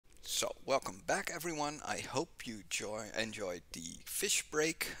welcome back everyone. I hope you enjoyed the fish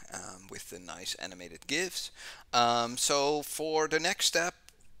break with the nice animated GIFs. So for the next step,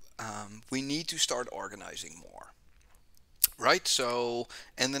 we need to start organizing more. Right, so,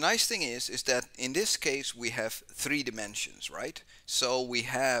 and the nice thing is that in this case we have three dimensions, right? So we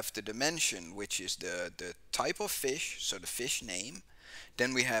have the dimension, which is the type of fish, so the fish name.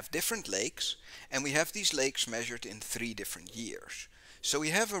 Then we have different lakes, and we have these lakes measured in 3 different years. So we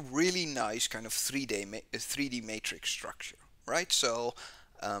have a really nice kind of 3D matrix structure, right? So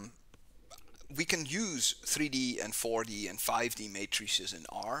we can use 3D and 4D and 5D matrices in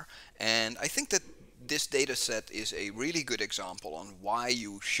R, and I think that this data set is a really good example on why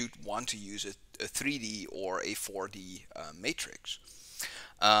you should want to use a 3D or a 4D matrix.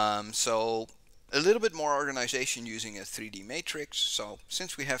 So a little bit more organization using a 3D matrix. So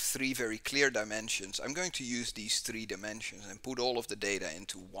since we have three very clear dimensions, I'm going to use these 3 dimensions and put all of the data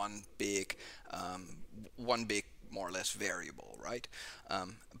into one big more or less variable, right?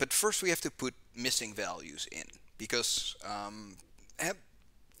 But first we have to put missing values in, because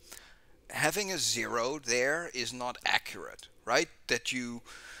having a 0 there is not accurate, right? That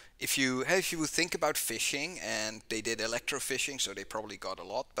if you think about fishing, and they did electrofishing, so they probably got a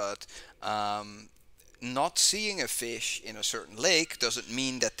lot, but not seeing a fish in a certain lake doesn't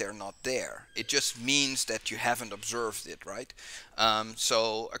mean that they're not there. It just means that you haven't observed it, right?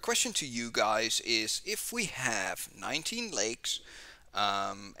 So a question to you guys is, if we have 19 lakes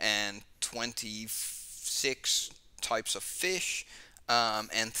and 26 types of fish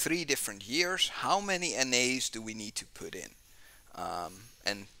and 3 different years, how many NAs do we need to put in?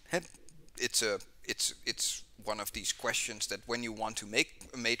 And it's one of these questions that when you want to make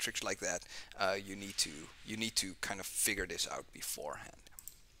a matrix like that, you need to kind of figure this out beforehand.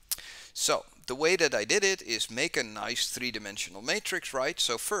 So the way that I did it is make a nice 3-dimensional matrix, right?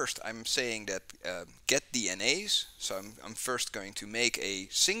 So first I'm saying that get the NAs. So I'm first going to make a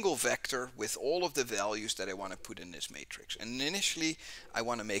single vector with all of the values that I want to put in this matrix. And initially I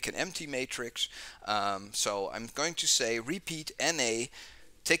want to make an empty matrix. So I'm going to say repeat NA,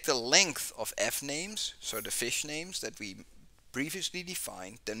 take the length of F names, so the fish names that we previously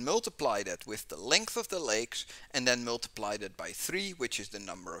defined, then multiply that with the length of the lakes, and then multiply that by 3, which is the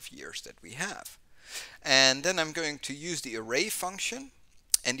number of years that we have. And then I'm going to use the array function,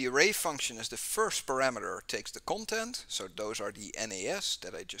 and the array function as the first parameter takes the content, so those are the NAS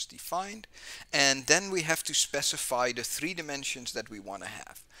that I just defined, and then we have to specify the 3 dimensions that we want to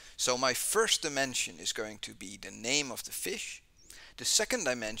have. So my first dimension is going to be the name of the fish. The second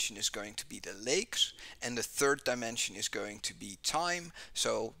dimension is going to be the lakes, and the third dimension is going to be time,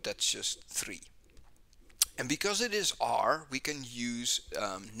 so that's just 3. And because it is R, we can use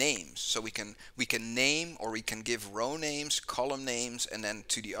names. So we can name, or we can give row names, column names, and then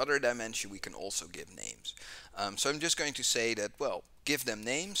to the other dimension we can also give names. So I'm just going to say that, well, give them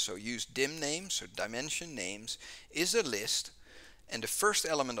names, so use dim names, so dimension names is a list. And the first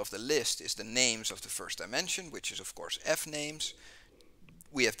element of the list is the names of the first dimension, which is of course F names.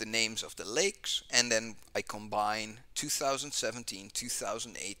 We have the names of the lakes, and then I combine 2017,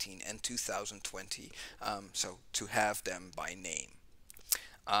 2018, and 2020, so to have them by name.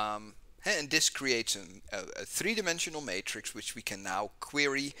 And this creates a 3-dimensional matrix which we can now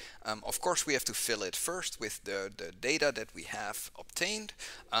query. Of course we have to fill it first with the data that we have obtained,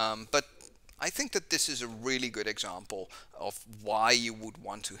 but I think that this is a really good example of why you would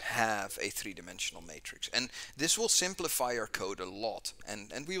want to have a 3-dimensional matrix. And this will simplify our code a lot,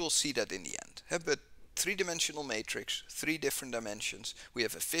 and we will see that in the end. But 3-dimensional matrix, 3 different dimensions. We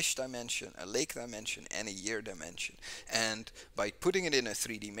have a fish dimension, a lake dimension, and a year dimension. And by putting it in a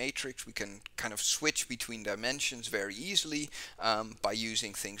 3D matrix, we can kind of switch between dimensions very easily by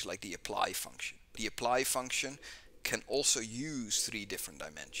using things like the apply function. The apply function can also use 3 different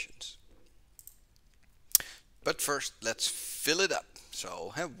dimensions. But first, let's fill it up.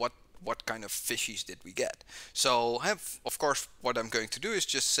 So what kind of fishies did we get? So of course, what I'm going to do is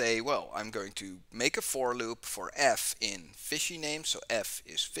just say, well, I'm going to make a for loop for F in fishy name, so F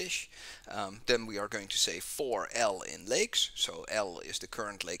is fish. Then we are going to say for L in lakes, so L is the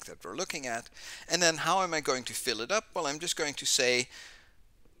current lake that we're looking at. And then how am I going to fill it up? Well, I'm just going to say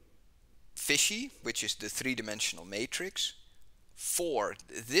fishy, which is the 3-dimensional matrix, for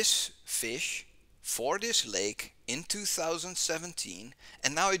this fish, for this lake in 2017,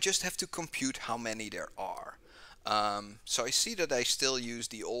 and now I just have to compute how many there are. So I see that I still use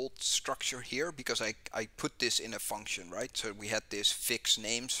the old structure here because I put this in a function, right? So we had this fix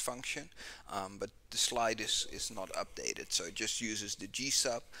names function, but the slide is not updated, so it just uses the g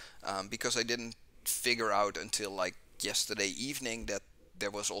sub because I didn't figure out until like yesterday evening that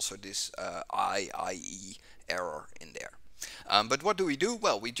there was also this IE error in there. But what do?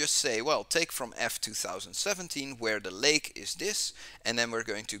 Well, we just say, well, take from F 2017 where the lake is this, and then we're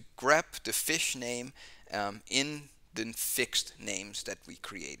going to grab the fish name in the fixed names that we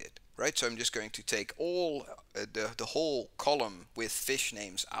created. Right, so I'm just going to take all the whole column with fish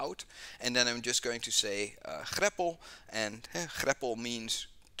names out, and then I'm just going to say greppel, and greppel means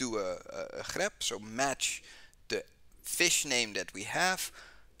do a grep, so match the fish name that we have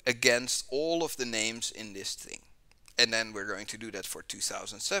against all of the names in this thing. And then we're going to do that for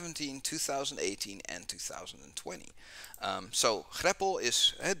 2017, 2018, and 2020. So greppel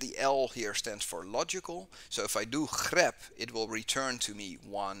is, the L here stands for logical. So if I do grep, it will return to me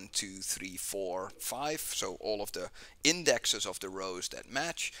 1, 2, 3, 4, 5. So all of the indexes of the rows that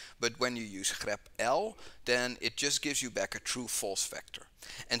match. But when you use grep L, then it just gives you back a true-false vector.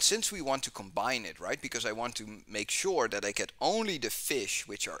 And since we want to combine it, right, because I want to make sure that I get only the fish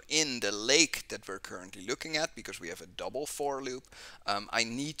which are in the lake that we're currently looking at, because we have a double for loop, I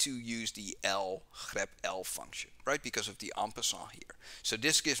need to use the grep L function, right, because of the ampersand here. So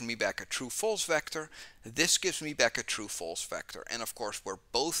this gives me back a true-false vector, this gives me back a true-false vector, and of course where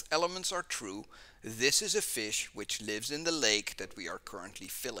both elements are true, this is a fish which lives in the lake that we are currently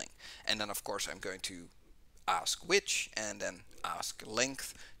filling. And then of course I'm going to ask which, and then ask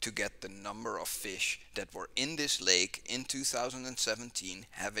length to get the number of fish that were in this lake in 2017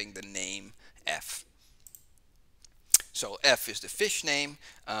 having the name F. So F is the fish name,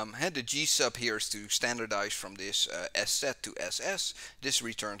 the G sub here is to standardize from this SZ to SS. This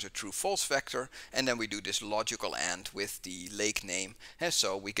returns a true-false vector, and then we do this logical AND with the lake name. And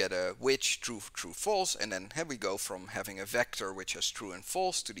so we get a which, true, true, false, and then we go from having a vector which has true and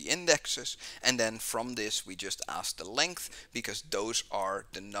false to the indexes, and then from this we just ask the length, because those are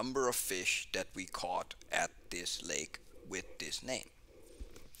the number of fish that we caught at this lake with this name.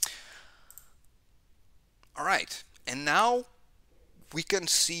 Alright. And now we can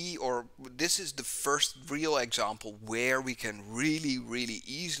see, or this is the first real example where we can really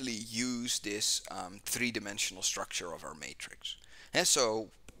easily use this three-dimensional structure of our matrix. And so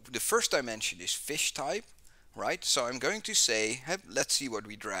the first dimension is fish type, right? So I'm going to say, let's see what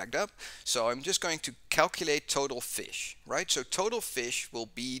we dragged up. So I'm just going to calculate total fish, right? So total fish will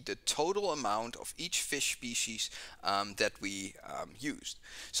be the total amount of each fish species that we used.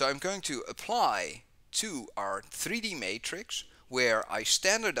 So I'm going to apply to our 3D matrix where I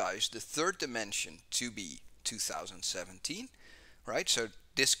standardize the third dimension to be 2017, right? So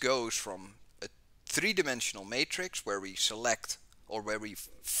this goes from a three-dimensional matrix where we select or where we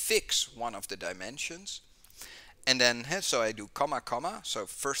fix one of the dimensions, and then so I do comma comma, so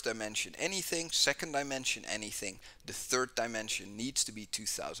first dimension anything, second dimension anything, the third dimension needs to be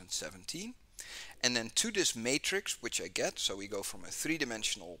 2017. And then to this matrix, which I get, so we go from a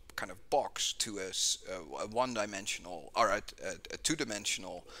three-dimensional kind of box to a one-dimensional, or a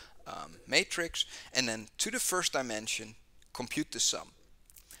two-dimensional matrix, and then to the first dimension, compute the sum.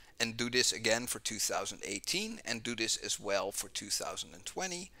 And do this again for 2018, and do this as well for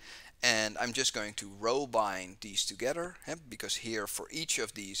 2020. And I'm just going to row bind these together, because here for each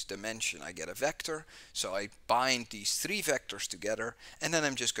of these dimension I get a vector. So I bind these three vectors together, and then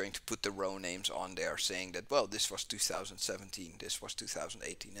I'm just going to put the row names on there saying that, well, this was 2017, this was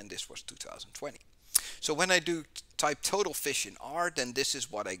 2018, and this was 2020. So when I do type total fish in R, then this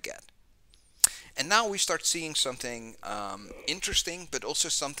is what I get. And now we start seeing something interesting, but also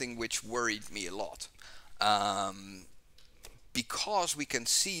something which worried me a lot. Because we can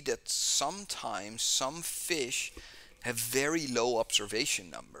see that sometimes some fish have very low observation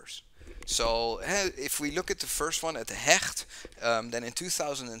numbers. So if we look at the first one, at the hecht, then in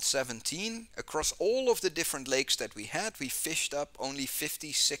 2017, across all of the different lakes that we had, we fished up only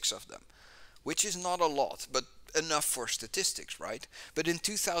 56 of them, which is not a lot, but enough for statistics, right? But in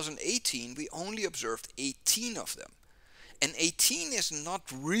 2018, we only observed 18 of them. And 18 is not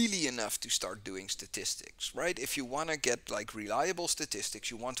really enough to start doing statistics, right? If you want to get like reliable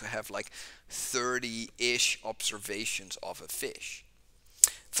statistics, you want to have like 30-ish observations of a fish.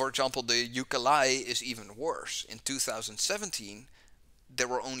 For example, the eucalyptus is even worse. In 2017, there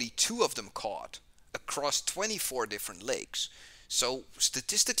were only 2 of them caught across 24 different lakes. So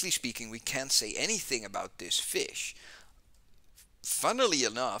statistically speaking, we can't say anything about this fish. Funnily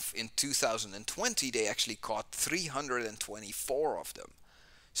enough, in 2020, they actually caught 324 of them.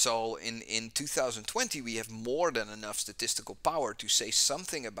 So in 2020, we have more than enough statistical power to say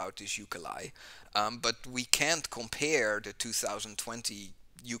something about this eucalyptus, but we can't compare the 2020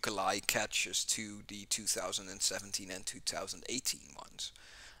 eucalyptus catches to the 2017 and 2018 ones.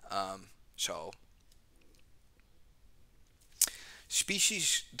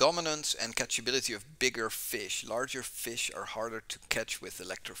 Species dominance and catchability of bigger fish. Larger fish are harder to catch with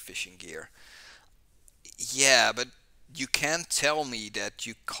electrofishing gear. Yeah, but you can't tell me that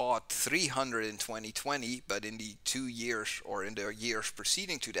you caught 300 in 2020, but in the 2 years or in the years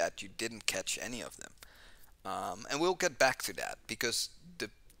preceding to that, you didn't catch any of them. And we'll get back to that because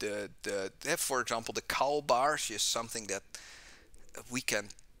for example, the cow barge is something that we can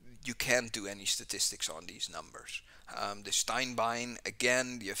you can't do any statistics on these numbers. The Steinbein,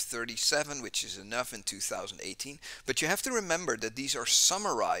 again, you have 37, which is enough in 2018. But you have to remember that these are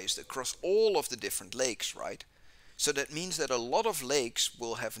summarized across all of the different lakes, right? So that means that a lot of lakes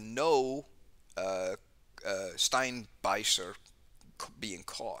will have no Steinbeißer being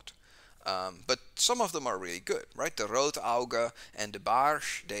caught. But some of them are really good, right? The Roodauge and the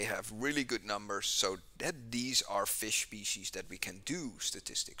Barsch, they have really good numbers, so that these are fish species that we can do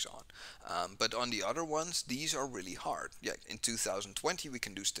statistics on. But on the other ones, these are really hard. Yeah, in 2020 we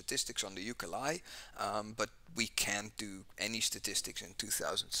can do statistics on the Ukulele, but we can't do any statistics in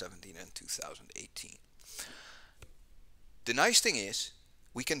 2017 and 2018. The nice thing is,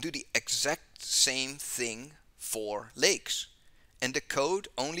 we can do the exact same thing for lakes. And the code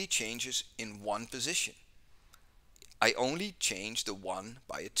only changes in one position. I only change the 1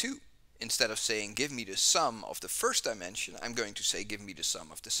 by a 2. Instead of saying give me the sum of the first dimension, I'm going to say give me the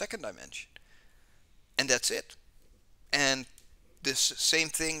sum of the second dimension. And that's it. And this same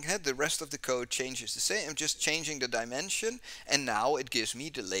thing, the rest of the code changes the same. I'm just changing the dimension, and now it gives me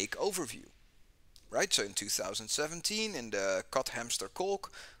the lake overview. Right, so in 2017, in the cod, hamster,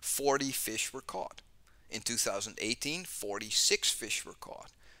 kolk, 40 fish were caught. In 2018, 46 fish were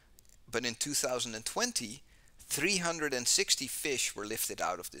caught. But in 2020, 360 fish were lifted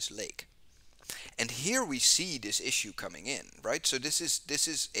out of this lake. And here we see this issue coming in, right? So it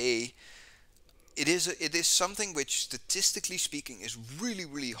is something which, statistically speaking, is really,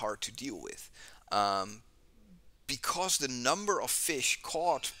 really hard to deal with. Because the number of fish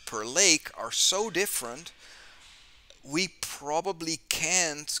caught per lake are so different, we probably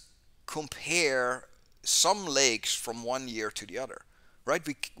can't compare some lakes from one year to the other, right?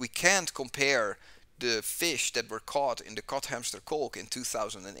 We can't compare the fish that were caught in the cod, hamster, kolk in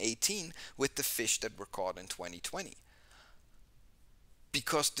 2018 with the fish that were caught in 2020.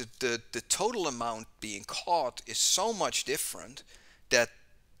 Because the total amount being caught is so much different that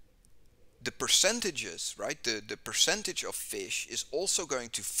the percentages, right? The percentage of fish is also going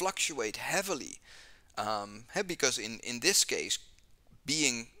to fluctuate heavily. Because in this case,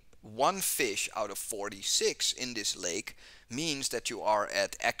 being one fish out of 46 in this lake means that you are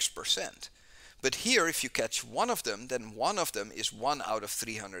at X%. But here, if you catch one of them, then one of them is 1 out of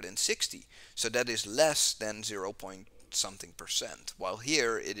 360. So that is less than 0. Something percent. While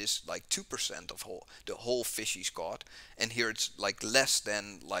here it is like 2% of the whole fishes caught, and here it's like less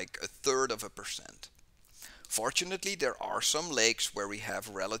than like 1/3%. Fortunately, there are some lakes where we have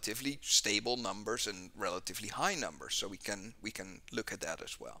relatively stable numbers and relatively high numbers, so we can look at that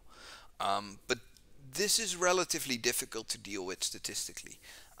as well. But this is relatively difficult to deal with statistically,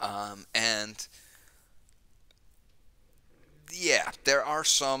 and yeah, there are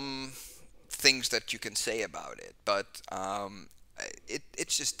some things that you can say about it, but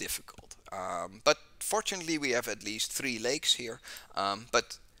it's just difficult. But fortunately, we have at least 3 lakes here.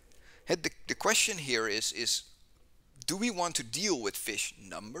 But the question here is, do we want to deal with fish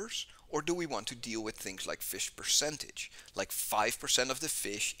numbers, or do we want to deal with things like fish percentage? Like 5% of the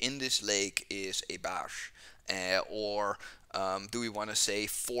fish in this lake is a barsch. Or do we want to say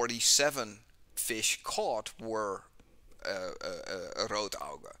 47 fish caught were a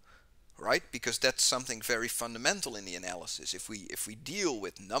Roodauge? Right? Because that's something very fundamental in the analysis. If we deal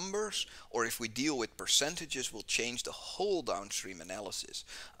with numbers or if we deal with percentages, we'll change the whole downstream analysis.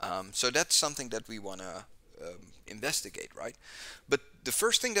 So that's something that we want to investigate, right? But the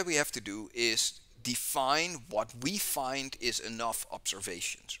first thing that we have to do is define what we find is enough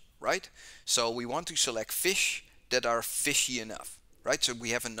observations, right? So we want to select fish that are fishy enough. Right, so we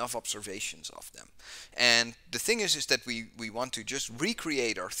have enough observations of them. And the thing is that we want to just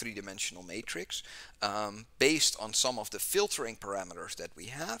recreate our 3-dimensional matrix based on some of the filtering parameters that we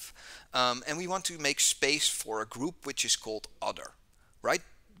have. And we want to make space for a group which is called other, right?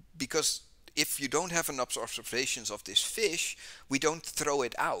 Because if you don't have enough observations of this fish, we don't throw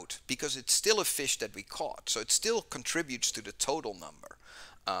it out because it's still a fish that we caught. So it still contributes to the total number.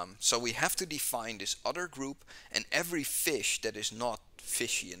 So we have to define this other group, and every fish that is not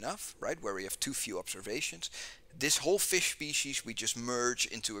fishy enough, right, where we have too few observations, this whole fish species we just merge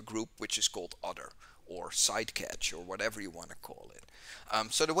into a group which is called other, or side catch or whatever you want to call it.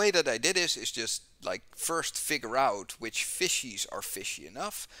 So the way that I did this is just like first figure out which fishies are fishy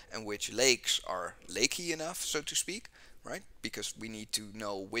enough and which lakes are lakey enough, so to speak, right? Because we need to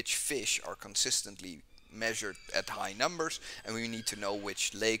know which fish are consistently measured at high numbers, and we need to know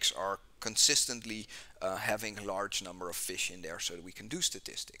which lakes are consistently having a large number of fish in there so that we can do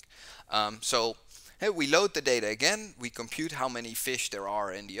statistic. So we load the data again, we compute how many fish there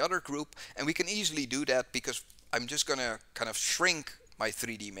are in the other group, and we can easily do that because I'm just going to kind of shrink my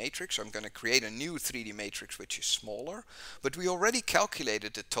 3D matrix. So I'm going to create a new 3D matrix which is smaller, but we already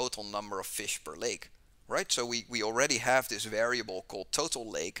calculated the total number of fish per lake. Right, so we already have this variable called total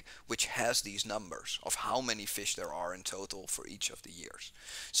lake, which has these numbers of how many fish there are in total for each of the years.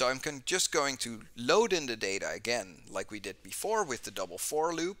 So I'm just going to load in the data again, like we did before with the double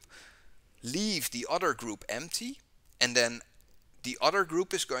for loop, leave the other group empty, and then the other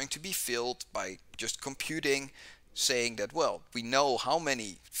group is going to be filled by just computing, saying that, well, we know how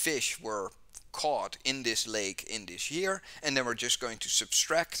many fish were caught in this lake in this year, and then we're just going to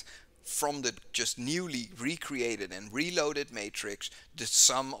subtract from the just newly recreated and reloaded matrix the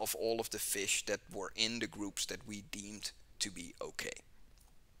sum of all of the fish that were in the groups that we deemed to be okay.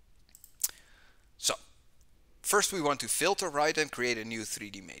 So first we want to filter, right, and create a new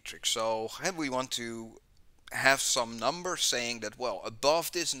 3D matrix. So we want to have some number saying that, well,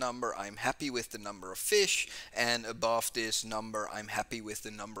 above this number I'm happy with the number of fish, and above this number I'm happy with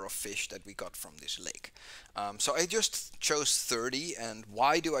the number of fish that we got from this lake. So I just chose 30, and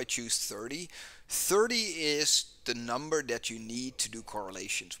why do I choose 30? 30 is the number that you need to do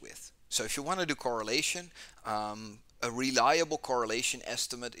correlations with. So if you want to do correlation, a reliable correlation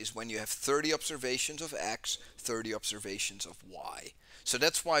estimate is when you have 30 observations of X, 30 observations of Y. So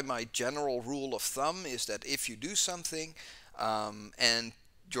that's why my general rule of thumb is that if you do something and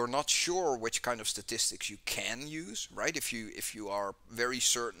you're not sure which kind of statistics you can use, right? If you are very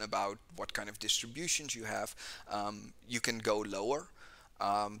certain about what kind of distributions you have, you can go lower.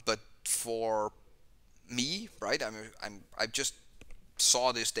 But for me, right, I just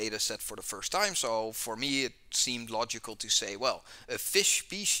saw this data set for the first time, so for me it seemed logical to say, well, a fish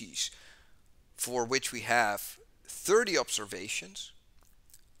species for which we have 30 observations,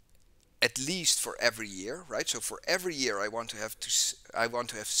 at least for every year, right? So for every year I want to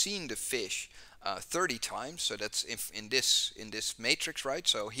have seen the fish 30 times. So that's in this matrix, right?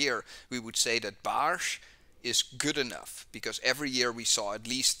 So here we would say that barsch is good enough because every year we saw at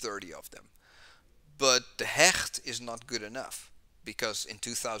least 30 of them. But the hecht is not good enough because in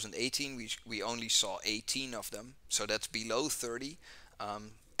 2018 we only saw 18 of them. So that's below 30.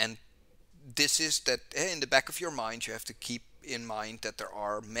 And this is that in the back of your mind you have to keep in mind that there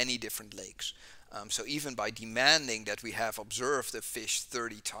are many different lakes. So even by demanding that we have observed a fish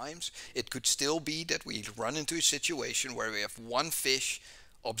 30 times, it could still be that we run into a situation where we have one fish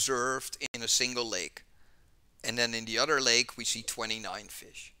observed in a single lake, and then in the other lake we see 29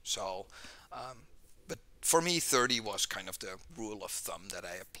 fish. So but for me 30 was kind of the rule of thumb that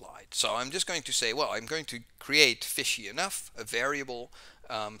I applied. So I'm just going to say, well, I'm going to create fishy enough, a variable.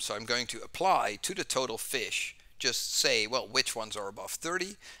 So I'm going to apply to the total fish, just say, well, which ones are above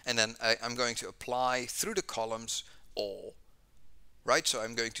 30, and then I'm going to apply through the columns all, right? So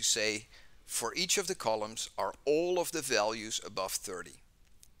I'm going to say for each of the columns are all of the values above 30,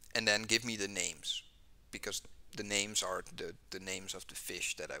 and then give me the names, because the names are the names of the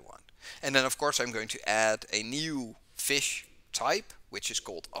fish that I want. And then of course I'm going to add a new fish type, which is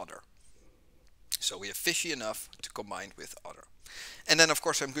called other. So we have fishy enough to combine with other. And then of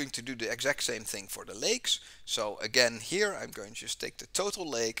course I'm going to do the exact same thing for the lakes. So again here I'm going to just take the total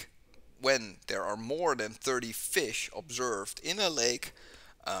lake when there are more than 30 fish observed in a lake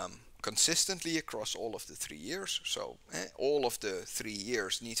consistently across all of the 3 years. So all of the 3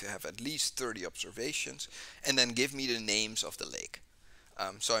 years need to have at least 30 observations, and then give me the names of the lake.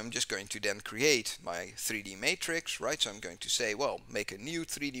 So I'm just going to then create my 3D matrix, right? So I'm going to say, well, make a new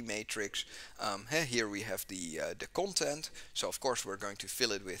 3D matrix. Here we have the content. So of course we're going to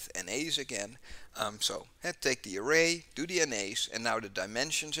fill it with NAs again. So take the array, do the NAs, and now the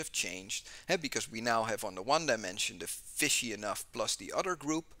dimensions have changed because we now have on the one dimension the fishy enough plus the other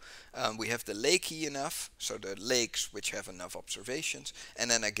group. We have the lakey enough, so the lakes which have enough observations,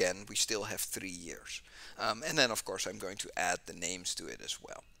 and then again we still have 3 years. And then of course I'm going to add the names to it as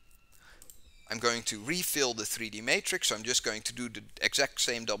well. I'm going to refill the 3D matrix, so I'm just going to do the exact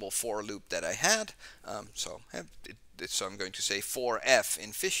same double for loop that I had. So I'm going to say for F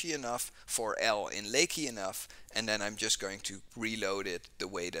in fishy enough, for L in lakey enough, and then I'm just going to reload it the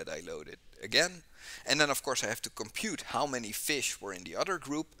way that I loaded again. And then of course I have to compute how many fish were in the other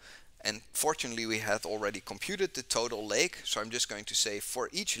group, And fortunately we had already computed the total lake, so I'm just going to say for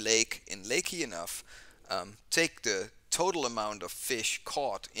each lake in Lakey Enough, take the total amount of fish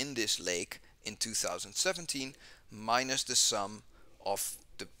caught in this lake in 2017 minus the sum of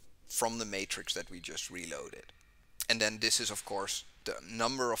from the matrix that we just reloaded. And then this is of course the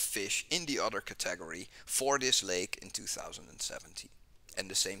number of fish in the other category for this lake in 2017. And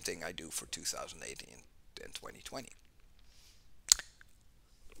the same thing I do for 2018 and 2020.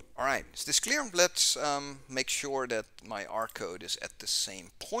 Alright, is this clear? Let's make sure that my R code is at the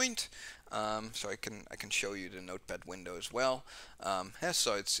same point. So I can show you the notepad window as well.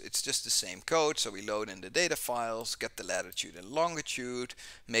 So it's just the same code. So we load in the data files, get the latitude and longitude,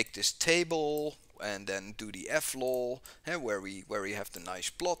 make this table, and then do the flol, where we have the nice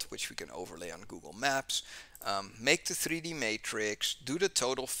plot which we can overlay on Google Maps. Make the 3D matrix, do the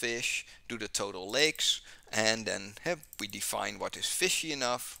total fish, do the total lakes, and then we define what is fishy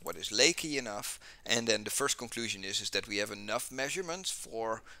enough, what is lakey enough, and then the first conclusion is that we have enough measurements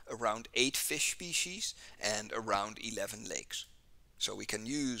for around 8 fish species and around 11 lakes. So we can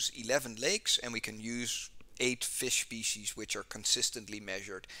use 11 lakes and we can use 8 fish species which are consistently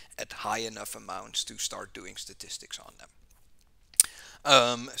measured at high enough amounts to start doing statistics on them.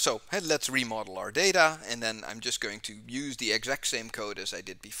 So let's remodel our data, and then I'm just going to use the exact same code as I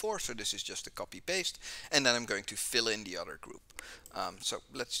did before, so this is just a copy paste, and then I'm going to fill in the other group. So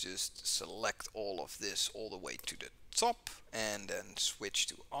let's just select all of this all the way to the top and then switch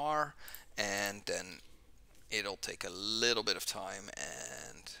to R, and then it'll take a little bit of time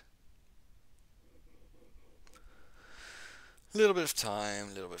and little bit of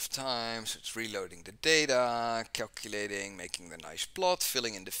time, so it's reloading the data, calculating, making the nice plot,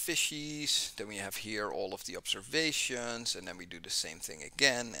 filling in the fishies, then we have here all of the observations, and then we do the same thing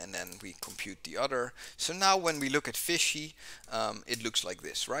again, and then we compute the other. So now when we look at fishy, it looks like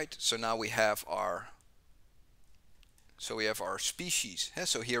this, right? So now we have our species.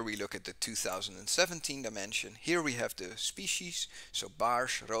 So here we look at the 2017 dimension. Here we have the species, so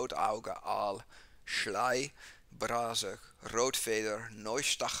baars, roodauge, aal, schlei, brazig, roodveder,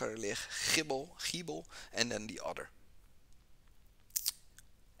 Neustachellich, giebel, and then the other.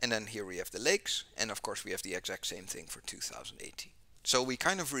 And then here we have the lakes, and of course we have the exact same thing for 2018. So we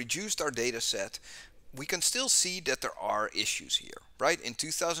kind of reduced our data set. We can still see that there are issues here, right? In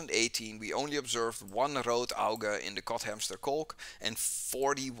 2018 we only observed 1 roodauge in the Kothamster kolk and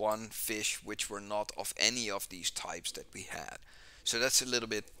 41 fish which were not of any of these types that we had. So that's a little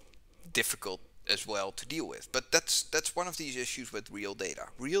bit difficult as well to deal with, but that's one of these issues with real data.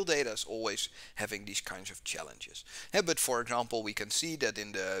 Real data is always having these kinds of challenges. But for example, we can see that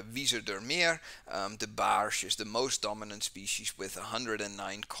in the Wieserdermeer, the baars is the most dominant species with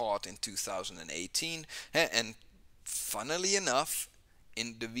 109 caught in 2018. And funnily enough,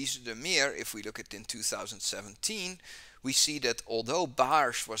 in the Wieserdermeer, if we look at in 2017, we see that although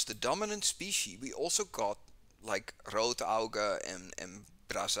baars was the dominant species, we also got like roodauge and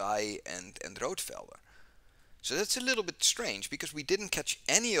brazai and roodvelder. So that's a little bit strange because we didn't catch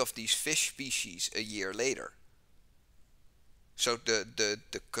any of these fish species a year later. So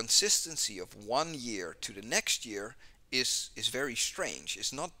the consistency of 1 year to the next year is very strange.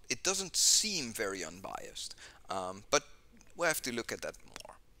 It doesn't seem very unbiased, but we'll have to look at that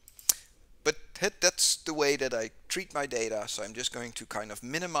more. But that's the way that I treat my data. So I'm just going to kind of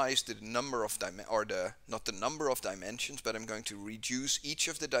minimize the number of not the number of dimensions, but I'm going to reduce each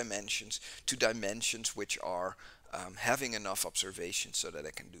of the dimensions to dimensions which are having enough observations so that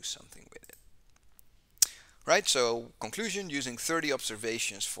I can do something with it. Right. So conclusion: using 30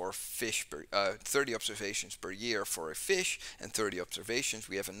 observations for fish 30 observations per year for a fish, and 30 observations,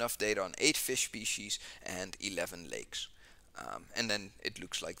 we have enough data on 8 fish species and 11 lakes. And then it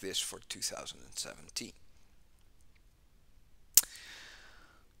looks like this for 2017.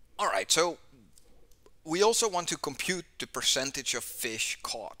 Alright, so we also want to compute the percentage of fish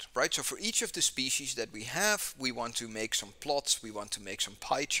caught, right? So for each of the species that we have, we want to make some plots, we want to make some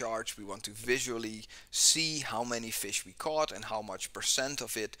pie charts, we want to visually see how many fish we caught and how much percent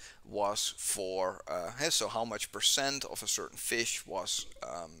of it was for, so how much percent of a certain fish was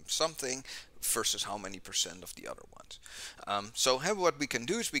something versus how many percent of the other ones. So what we can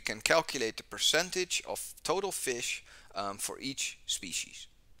do is we can calculate the percentage of total fish for each species,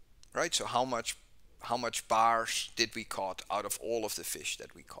 right? So how much baars did we caught out of all of the fish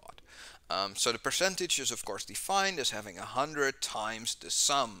that we caught. So the percentage is of course defined as having 100 times the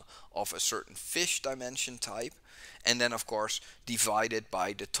sum of a certain fish dimension type, and then of course divided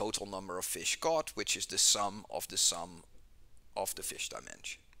by the total number of fish caught, which is the sum of the fish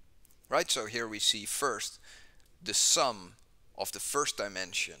dimension. Right, so here we see first the sum of the first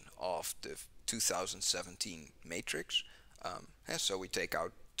dimension of the 2017 matrix. So we take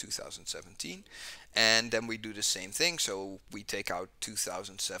out 2017, and then we do the same thing. So we take out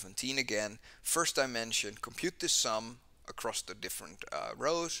 2017 again, first dimension, compute the sum across the different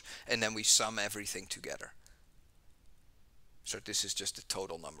rows, and then we sum everything together. So this is just the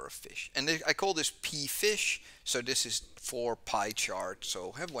total number of fish. And I call this P fish. So this is for pie chart.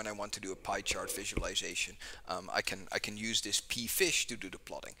 So when I want to do a pie chart visualization, I can use this P fish to do the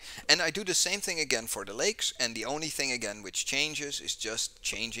plotting. And I do the same thing again for the lakes. And the only thing again which changes is just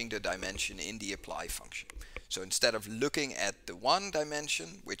changing the dimension in the apply function. So instead of looking at the one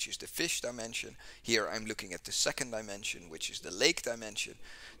dimension, which is the fish dimension, here I'm looking at the second dimension, which is the lake dimension.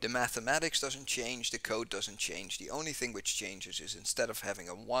 The mathematics doesn't change, the code doesn't change. The only thing which changes is instead of having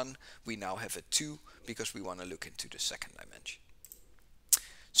a 1, we now have a 2, because we want to look into the second dimension.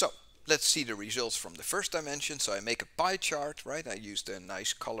 So let's see the results from the first dimension. So I make a pie chart, right? I use the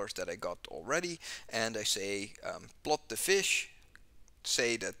nice colors that I got already, and I say plot the fish.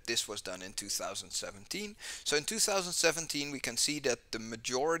 Say that this was done in 2017. So in 2017 we can see that the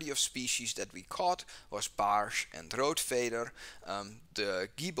majority of species that we caught was barsch and roodveder. The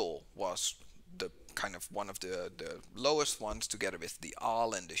giebel was the kind of one of the lowest ones, together with the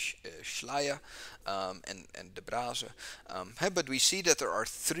aal and the schleie and the brase. But we see that there are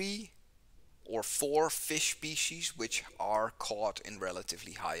 3 or 4 fish species which are caught in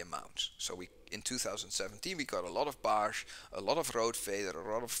relatively high amounts. So in 2017 we got a lot of barsch, a lot of roodveder, a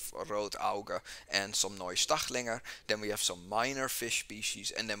lot of roodauge, and some Neustachlinger. Then we have some minor fish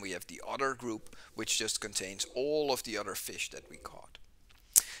species, and then we have the other group, which just contains all of the other fish that we caught.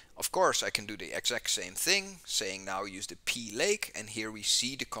 Of course, I can do the exact same thing, saying now use the P lake, and here we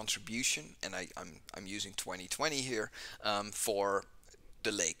see the contribution, and I'm using 2020 here for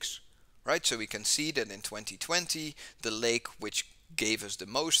the lakes. Right, so we can see that in 2020 the lake which gave us the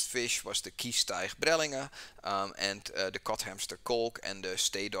most fish was the Kiesteig-Brellinge, and the Kotthamster-Kolk and the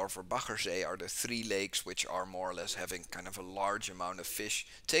Steedorfer-Baggerzee are the 3 lakes which are more or less having kind of a large amount of fish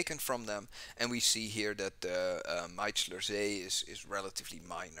taken from them. And we see here that the Meitzlerzee is relatively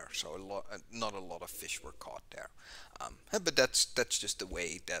minor, so not a lot of fish were caught there. But that's just the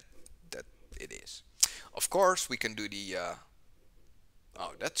way that it is. Of course, we can do the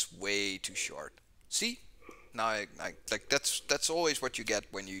oh, that's way too short. See? Now, like that's always what you get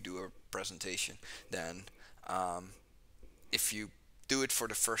when you do a presentation. Then, if you do it for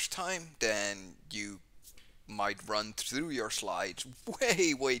the first time, then you might run through your slides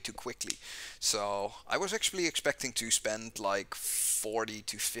way too quickly. So I was actually expecting to spend like 40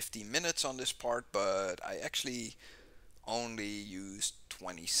 to 50 minutes on this part, but I actually only used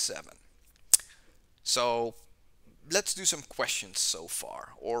 27. So let's do some questions so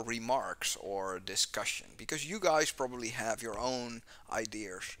far, or remarks, or discussion, because you guys probably have your own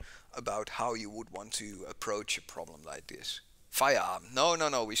ideas about how you would want to approach a problem like this. Feierabend.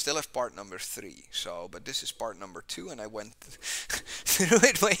 No, we still have part number 3. So, but this is part number 2, and I went through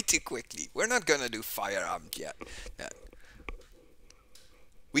it way too quickly. We're not gonna do Feierabend yet.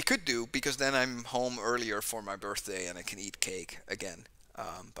 We could do, because then I'm home earlier for my birthday and I can eat cake again.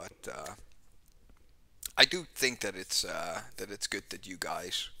 I do think that it's good that you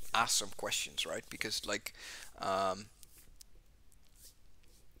guys ask some questions, right? Because like,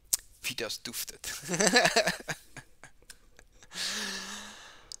 wie das duftet.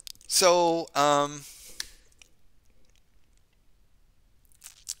 So,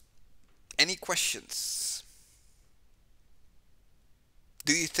 any questions?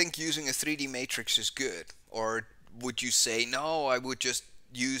 Do you think using a 3D matrix is good, or would you say no? I would just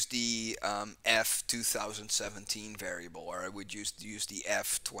use the F 2017 variable, or I would use the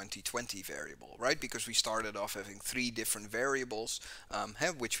F 2020 variable, right? Because we started off having 3 different variables,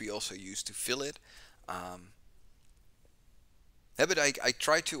 which we also use to fill it. But I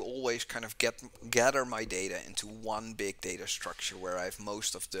try to always kind of gather my data into one big data structure where I have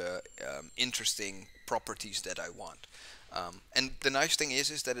most of the interesting properties that I want. And the nice thing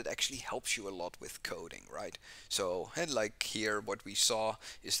is that it actually helps you a lot with coding, right? So, like here, what we saw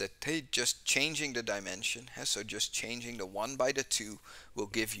is that, hey, just changing the dimension, so just changing the 1 by the 2 will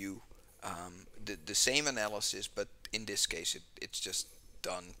give you the same analysis, but in this case, it's just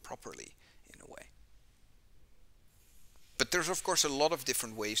done properly in a way. But there's of course a lot of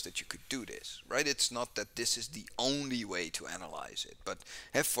different ways that you could do this, right? It's not that this is the only way to analyze it, but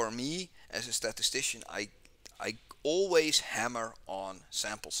for me as a statistician, I always hammer on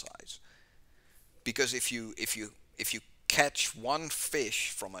sample size, because if you catch one fish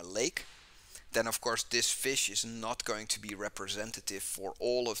from a lake, then of course this fish is not going to be representative for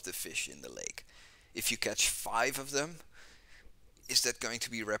all of the fish in the lake. If you catch 5 of them, is that going to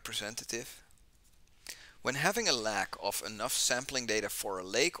be representative? When having a lack of enough sampling data for a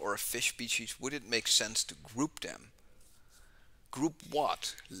lake or a fish species, would it make sense to group them? Group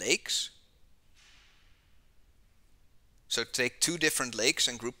what? Lakes? So take two different lakes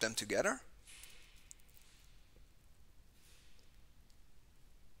and group them together?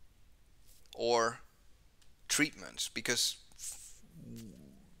 Or treatments? Because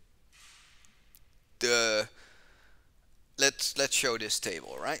let's show this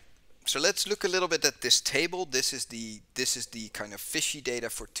table, right? So let's look a little bit at this table. This is the kind of fishy data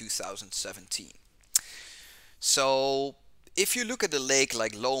for 2017. So if you look at a lake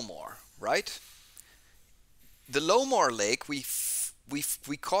like Lomar, right? The Lomar Lake, we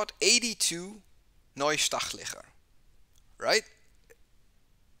caught 82 Neustachliger, right?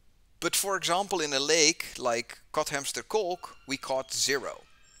 But for example, in a lake like Kolk, we caught 0.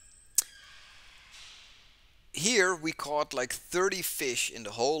 Here we caught like 30 fish in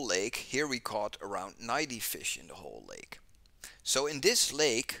the whole lake. Here we caught around 90 fish in the whole lake. So in this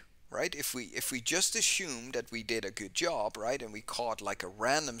lake, right, if we just assume that we did a good job, right, and we caught like a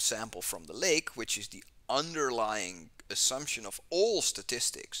random sample from the lake, which is the underlying assumption of all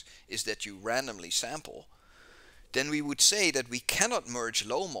statistics, is that you randomly sample, then we would say that we cannot merge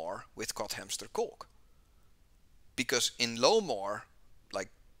Lomar with Kolk. Because in Lomar, like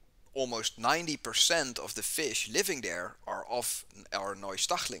almost 90% of the fish living there are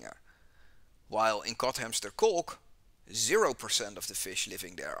Neustachlinger, while in Kolk 0% of the fish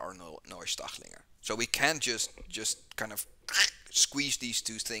living there are Neustachlinger. So we can't just kind of squeeze these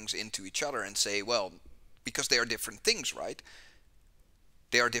two things into each other and say, well, because they are different things, right?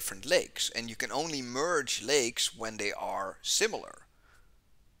 They are different lakes, and you can only merge lakes when they are similar,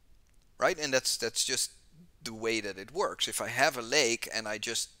 right? And that's just the way that it works. If I have a lake and I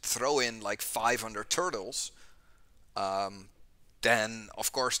just throw in like 500 turtles, then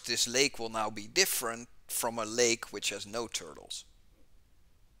of course this lake will now be different from a lake which has no turtles.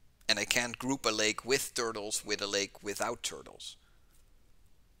 And I can't group a lake with turtles with a lake without turtles.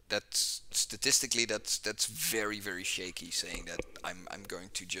 That's statistically that's very, very shaky, saying that I'm going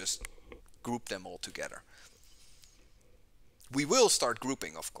to just group them all together. We will start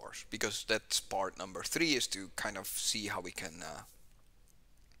grouping, of course, because that's part number 3, is to kind of see how we can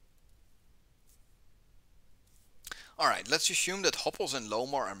Alright, let's assume that Hoppels and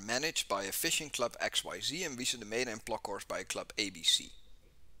Lomar are managed by a fishing club XYZ and Wiese de Mede and Plokhorst by a club ABC.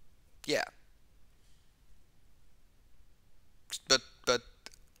 Yeah. But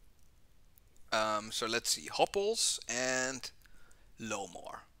so let's see, Hoppels and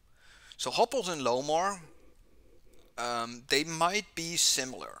Lomar. So Hoppels and Lomar, they might be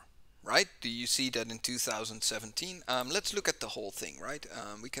similar, right? Do you see that in 2017? Let's look at the whole thing, right?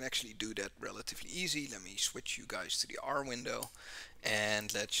 We can actually do that relatively easy. Let me switch you guys to the R window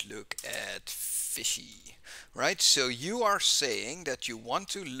and let's look at Fishy, right? So you are saying that you want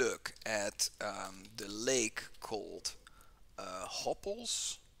to look at the lake called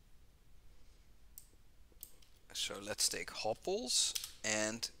Hoppels. So let's take Hoppels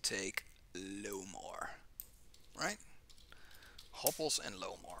and take Lomar, right? Hoppels and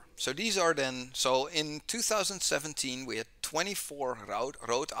Lomar. So these are then, so in 2017 we had 24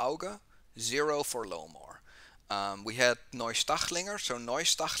 Roodauge, 0 for Lomar. We had Neustachlinger, so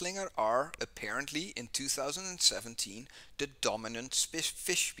Neustachlinger are apparently in 2017 the dominant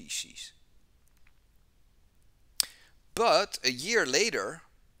fish species. But a year later,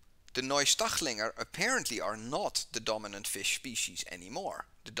 the Neustachlinger apparently are not the dominant fish species anymore.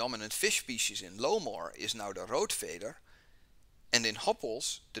 The dominant fish species in Lomar is now the roodveder, and in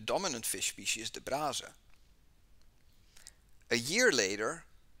Hoppels the dominant fish species is the braze. A year later,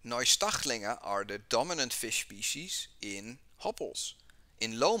 Neustachlinger are the dominant fish species in Hoppels.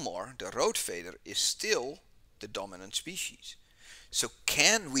 In Lomar, the roodveder is still the dominant species. So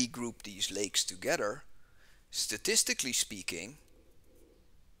can we group these lakes together? Statistically speaking,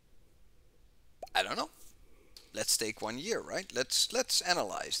 I don't know. Let's take 1 year, right? Let's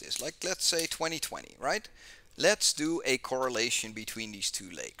analyze this. Like, let's say 2020, right? Let's do a correlation between these two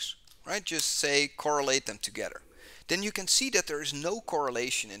lakes, right? Just say correlate them together. Then you can see that there is no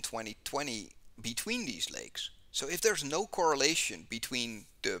correlation in 2020 between these lakes. So if there's no correlation between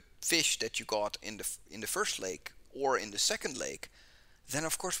the fish that you got in the first lake or in the second lake, then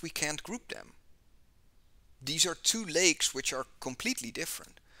of course we can't group them. These are two lakes which are completely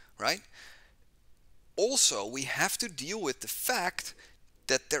different, right? Also, we have to deal with the fact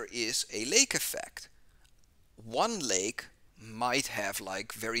that there is a lake effect. One lake might have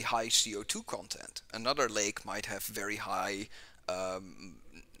like very high CO2 content. Another lake might have very high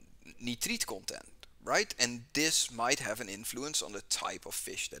nitrate content, right? And this might have an influence on the type of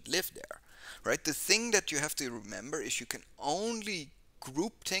fish that live there, right? The thing that you have to remember is you can only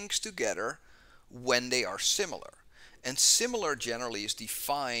group things together when they are similar. And similar generally is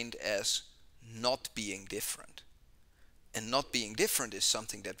defined as not being different. And not being different is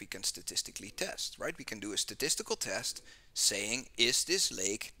something that we can statistically test, right? We can do a statistical test saying, is this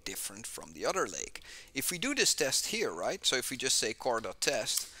lake different from the other lake? If we do this test here, right? So if we just say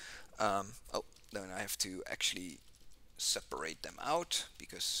core.test, oh, then I have to actually separate them out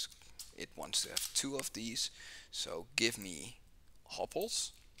because it wants to have two of these. So give me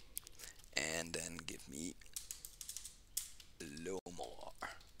hopples and then give me Lomor.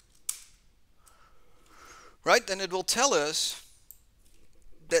 Right, then it will tell us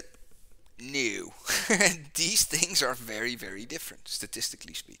that no, these things are very, very different,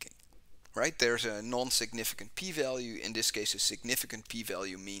 statistically speaking. Right, there's a non-significant p-value. In this case, a significant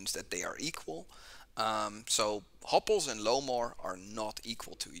p-value means that they are equal. So hopples and Lomor are not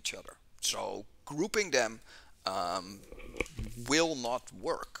equal to each other. So grouping them will not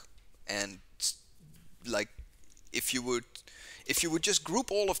work. And like if you would just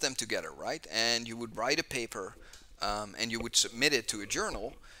group all of them together, right, and you would write a paper and you would submit it to a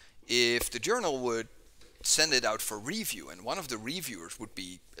journal, if the journal would send it out for review and one of the reviewers would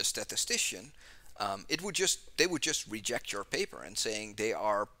be a statistician, they would just reject your paper and saying they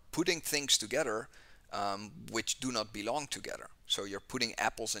are putting things together which do not belong together. So you're putting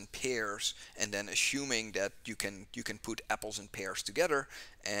apples and pears and then assuming that you can put apples and pears together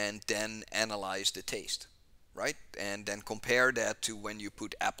and then analyze the taste, right? And then compare that to when you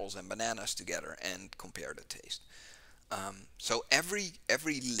put apples and bananas together and compare the taste. So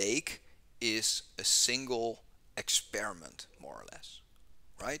every lake is a single experiment, more or less,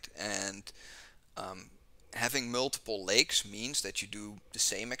 right? And having multiple lakes means that you do the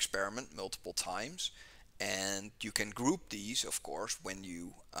same experiment multiple times, and you can group these, of course, when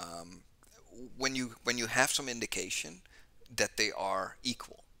you have some indication that they are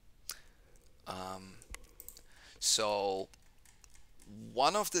equal. So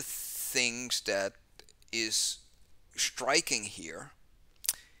one of the things that is striking here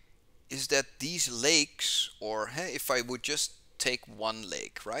is that these lakes, or hey, if I would just take one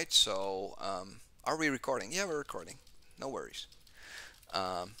lake, right? So are we recording? Yeah, we're recording. No worries.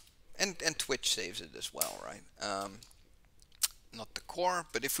 And Twitch saves it as well, right? Not the core,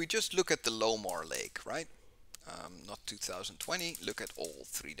 but if we just look at the Lomor Lake, right? Not 2020, look at all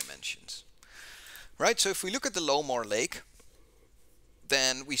 3 dimensions. Right, so if we look at the Lomor Lake,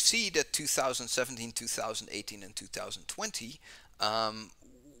 then we see that 2017, 2018, and 2020,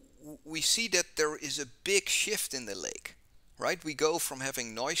 we see that there is a big shift in the lake. Right, we go from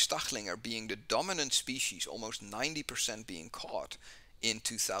having Neustachlinger being the dominant species, almost 90% being caught in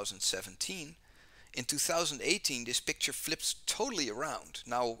 2017. In 2018, this picture flips totally around.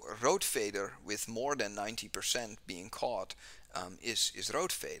 Now, roodvader with more than 90% being caught is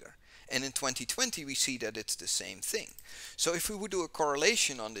roodvader. And in 2020, we see that it's the same thing. So if we would do a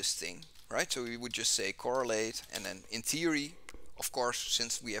correlation on this thing, right, so we would just say correlate, and then in theory, of course,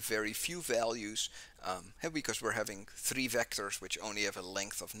 since we have very few values, because we're having 3 vectors which only have a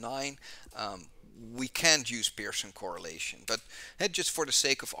length of 9, we can't use Pearson correlation. But just for the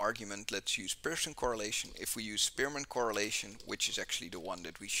sake of argument, let's use Pearson correlation. If we use Spearman correlation, which is actually the one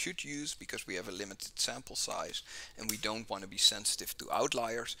that we should use because we have a limited sample size and we don't want to be sensitive to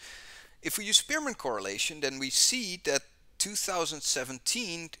outliers. If we use Spearman correlation, then we see that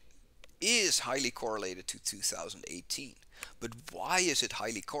 2017 is highly correlated to 2018. But why is it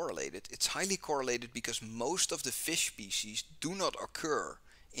highly correlated? It's highly correlated because most of the fish species do not occur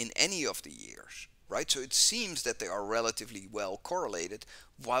in any of the years, right? So it seems that they are relatively well correlated,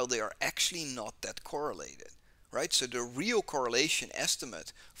 while they are actually not that correlated, right? So the real correlation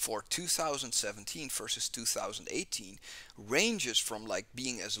estimate for 2017 versus 2018 ranges from like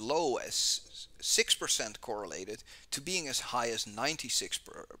being as low as 6% correlated to being as high as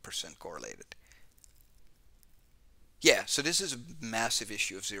 96% correlated. Yeah, so this is a massive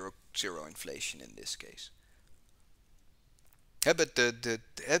issue of zero inflation in this case. Yeah, but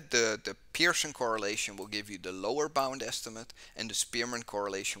the Pearson correlation will give you the lower bound estimate, and the Spearman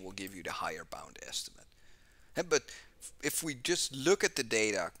correlation will give you the higher bound estimate. Yeah, but if we just look at the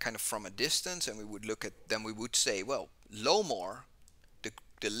data kind of from a distance, and we would look at, then we would say, well, Lomor,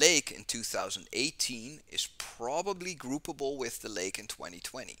 the lake in 2018 is probably groupable with the lake in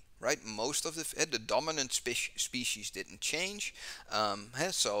 2020. Right, most of the dominant species didn't change,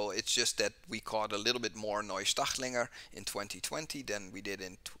 so it's just that we caught a little bit more Neustachlinger in 2020 than we did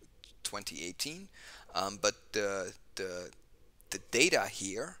in 2018. But the data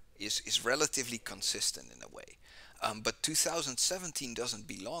here is relatively consistent in a way. But 2017 doesn't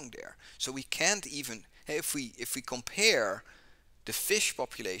belong there. So we can't even, if we compare the fish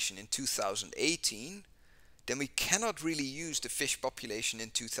population in 2018, then we cannot really use the fish population in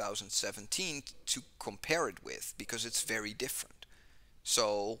 2017 to compare it with, because it's very different.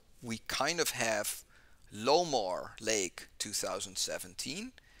 So we kind of have Lomar Lake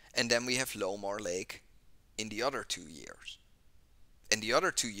 2017, and then we have Lomar Lake in the other 2 years. And the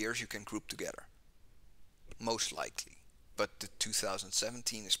other 2 years you can group together, most likely. But the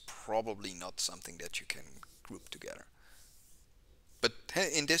 2017 is probably not something that you can group together. But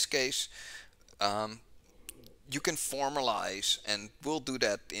in this case, you can formalize, and we'll do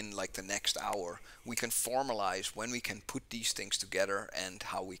that in like the next hour. We can formalize when we can put these things together and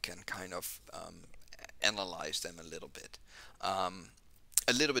how we can kind of analyze them a little bit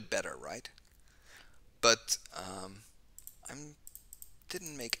better, right? But I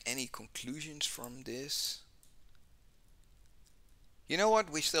didn't make any conclusions from this. You know what?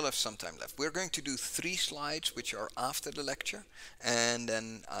 We still have some time left. We're going to do 3 slides, which are after the lecture, and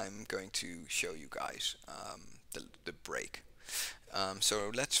then I'm going to show you guys the break.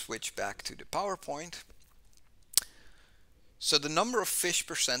 So let's switch back to the PowerPoint. So the number of fish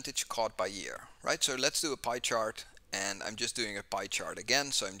percentage caught by year, right? So let's do a pie chart, and I'm just doing a pie chart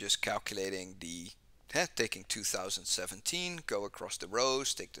again. So I'm just calculating taking 2017, go across the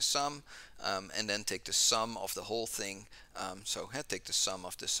rows, take the sum, and then take the sum of the whole thing. Take the sum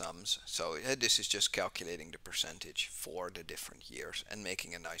of the sums. So this is just calculating the percentage for the different years and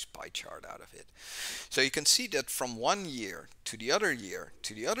making a nice pie chart out of it. So you can see that from one year to the other year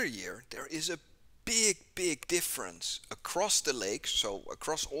to the other year, there is a big difference across the lakes, so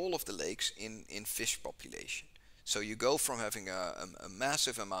across all of the lakes in fish population. So you go from having a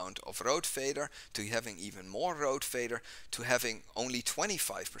massive amount of roodvader to having even more roodvader to having only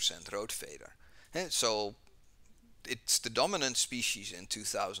 25% roodvader. So it's the dominant species in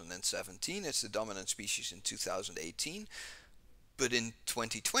 2017, it's the dominant species in 2018, but in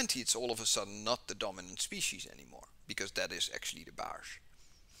 2020 it's all of a sudden not the dominant species anymore, because that is actually the barge.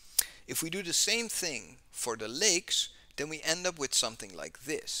 If we do the same thing for the lakes, then we end up with something like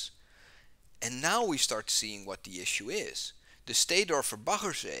this. And now we start seeing what the issue is. The Steedorfer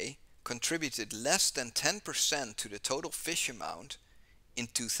Baggerzee contributed less than 10% to the total fish amount in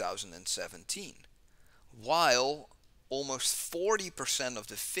 2017, while almost 40% of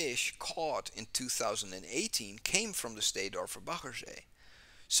the fish caught in 2018 came from the Steedorfer Baggerzee.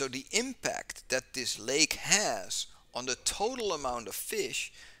 So the impact that this lake has on the total amount of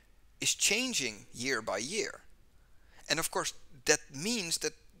fish is changing year by year. And of course that means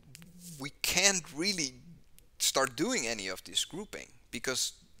that we can't really start doing any of this grouping,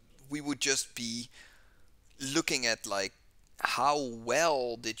 because we would just be looking at like how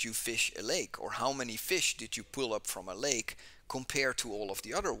well did you fish a lake, or how many fish did you pull up from a lake compared to all of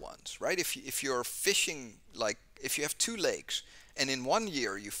the other ones, right? If you're fishing, like if you have 2 lakes and in one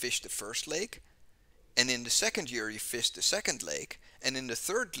year you fish the first lake, and in the second year you fish the second lake, and in the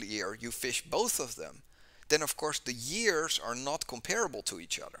third year you fish both of them, then of course the years are not comparable to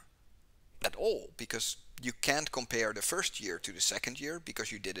each other at all, because you can't compare the first year to the second year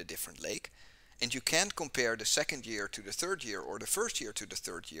because you did a different lake, and you can't compare the second year to the third year or the first year to the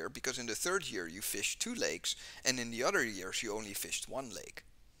third year, because in the third year you fished 2 lakes and in the other years you only fished 1 lake.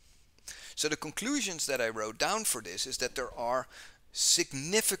 So the conclusions that I wrote down for this is that there are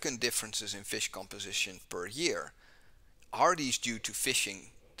significant differences in fish composition per year. Are these due to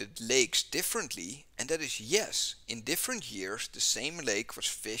fishing the lakes differently? And that is yes. In different years the same lake was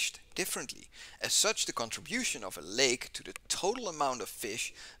fished differently. As such, the contribution of a lake to the total amount of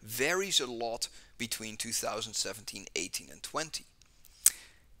fish varies a lot between 2017, 18 and 20.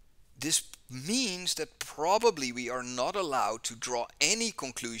 This means that probably we are not allowed to draw any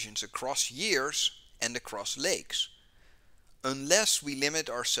conclusions across years and across lakes, unless we limit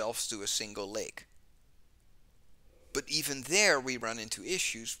ourselves to a single lake. But even there we run into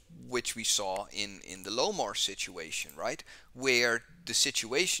issues which we saw in the Lomar situation, right? Where the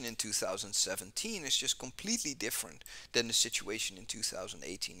situation in 2017 is just completely different than the situation in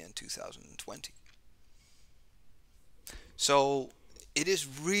 2018 and 2020. So it is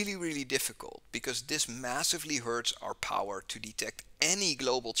really difficult, because this massively hurts our power to detect any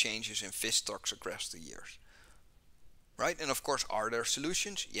global changes in fish stocks across the years. Right? And of course, are there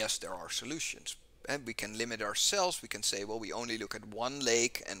solutions? Yes, there are solutions. And we can limit ourselves. We can say, well, we only look at 1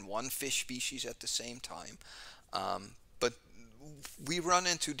 lake and 1 fish species at the same time. But we run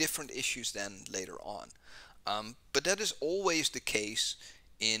into different issues then later on. But that is always the case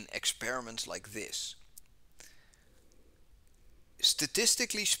in experiments like this.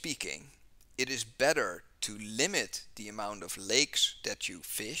 statistically speaking, it is better to limit the amount of lakes that you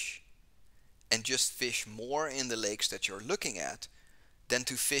fish and just fish more in the lakes that you're looking at than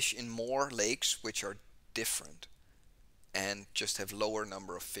to fish in more lakes which are different and just have lower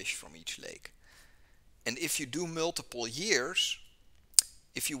number of fish from each lake. And if you do multiple years,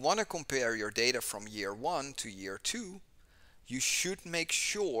 if you want to compare your data from year 1 to year 2, you should make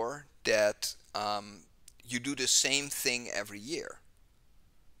sure that you do the same thing every year,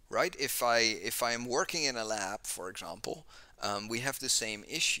 right? If I am working in a lab, for example, we have the same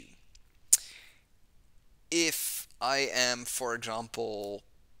issue. If I am, for example,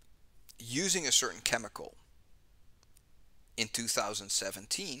 using a certain chemical in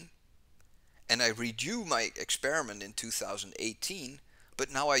 2017 and I redo my experiment in 2018,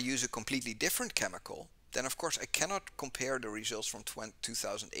 but now I use a completely different chemical, then of course I cannot compare the results from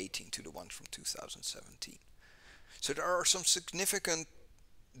 2018 to the ones from 2017. So there are some significant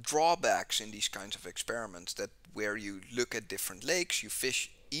drawbacks in these kinds of experiments, that where you look at different lakes, you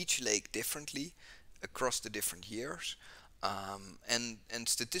fish each lake differently across the different years, and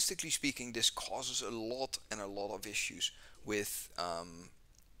statistically speaking, this causes a lot of issues with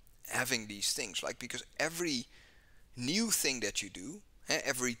having these things, like, because every new thing that you do,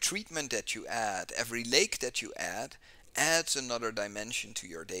 every treatment that you add, every lake that you add, adds another dimension to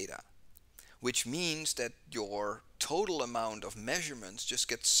your data, which means that your total amount of measurements just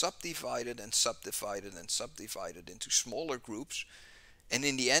gets subdivided and subdivided and subdivided into smaller groups, and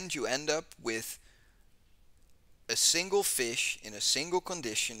in the end you end up with a single fish in a single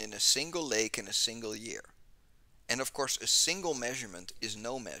condition in a single lake in a single year. And of course, a single measurement is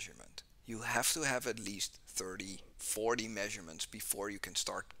no measurement. You have to have at least 30, 40 measurements before you can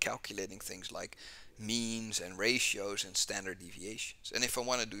start calculating things like means and ratios and standard deviations. And if I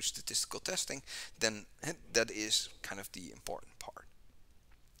want to do statistical testing, then that is kind of the important part.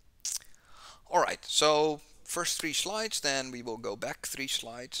 Alright, so first 3 slides, then we will go back 3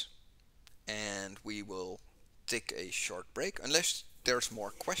 slides and we will take a short break, unless there's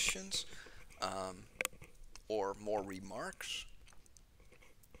more questions or more remarks.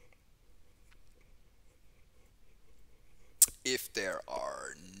 If there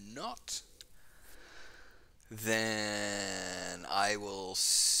are not, then I will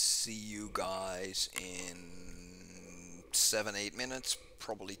see you guys in 7-8 minutes,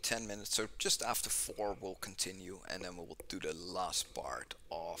 probably 10 minutes. So just after 4 we'll continue, and then we'll do the last part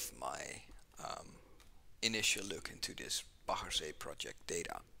of my initial look into this Baggersee project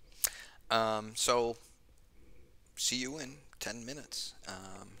data. So see you in 10 minutes.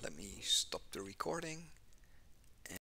 Let me stop the recording.